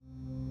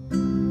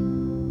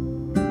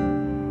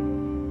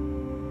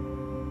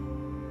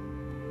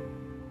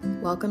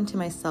Welcome to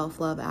my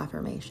self-love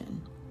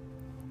affirmation.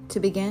 To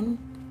begin,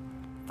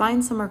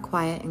 find somewhere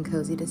quiet and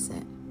cozy to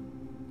sit.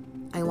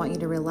 I want you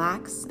to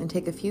relax and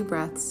take a few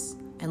breaths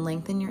and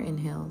lengthen your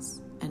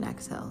inhales and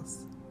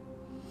exhales.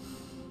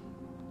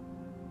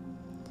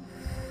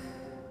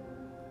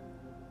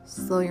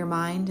 Slow your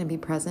mind and be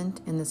present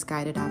in this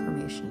guided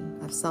affirmation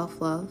of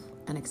self-love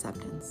and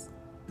acceptance.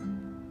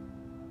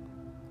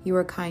 You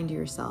are kind to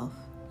yourself.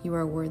 You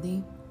are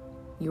worthy.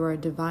 You are a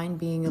divine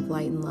being of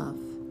light and love.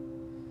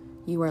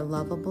 You are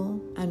lovable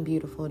and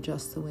beautiful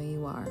just the way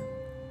you are.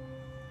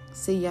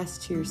 Say yes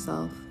to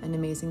yourself and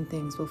amazing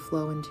things will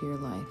flow into your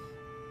life.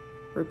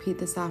 Repeat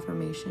this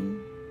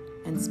affirmation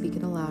and speak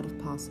it aloud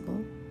if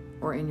possible,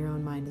 or in your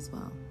own mind as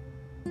well.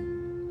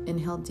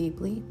 Inhale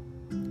deeply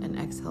and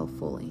exhale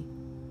fully.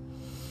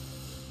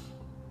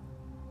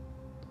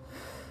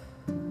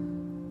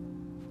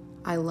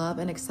 I love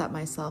and accept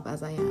myself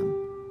as I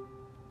am.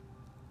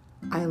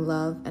 I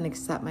love and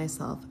accept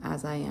myself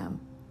as I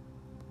am.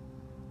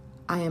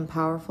 I am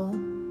powerful.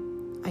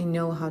 I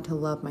know how to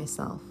love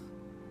myself.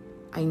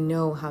 I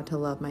know how to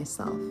love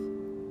myself.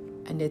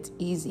 And it's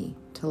easy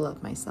to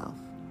love myself.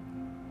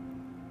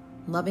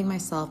 Loving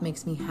myself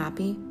makes me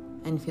happy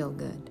and feel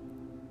good.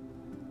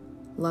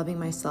 Loving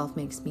myself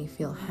makes me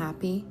feel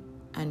happy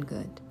and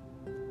good.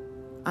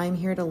 I'm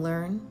here to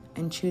learn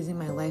and choosing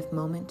my life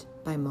moment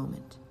by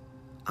moment.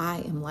 I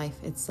am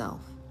life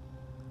itself.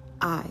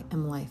 I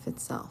am life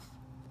itself.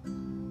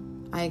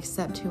 I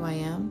accept who I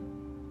am.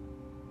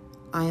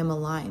 I am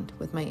aligned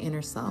with my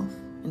inner self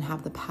and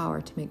have the power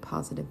to make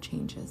positive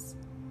changes.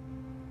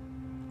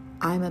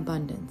 I am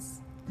abundance.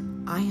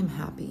 I am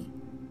happy.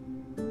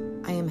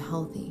 I am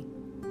healthy.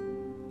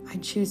 I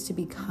choose to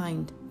be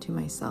kind to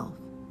myself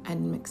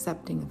and am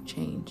accepting of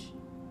change.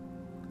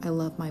 I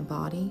love my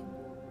body,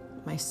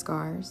 my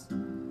scars,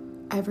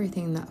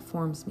 everything that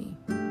forms me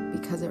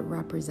because it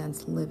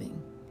represents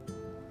living.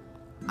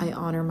 I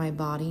honor my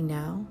body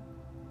now,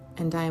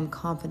 and I am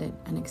confident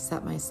and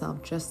accept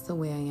myself just the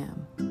way I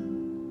am.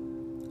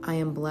 I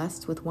am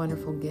blessed with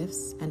wonderful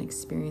gifts and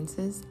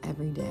experiences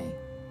every day.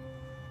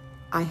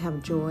 I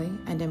have joy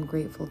and am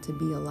grateful to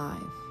be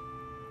alive.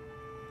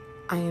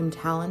 I am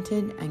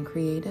talented and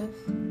creative.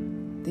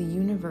 The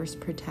universe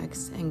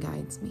protects and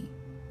guides me.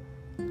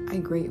 I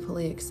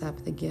gratefully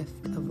accept the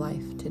gift of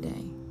life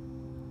today.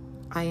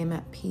 I am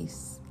at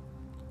peace.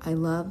 I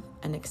love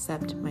and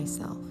accept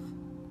myself.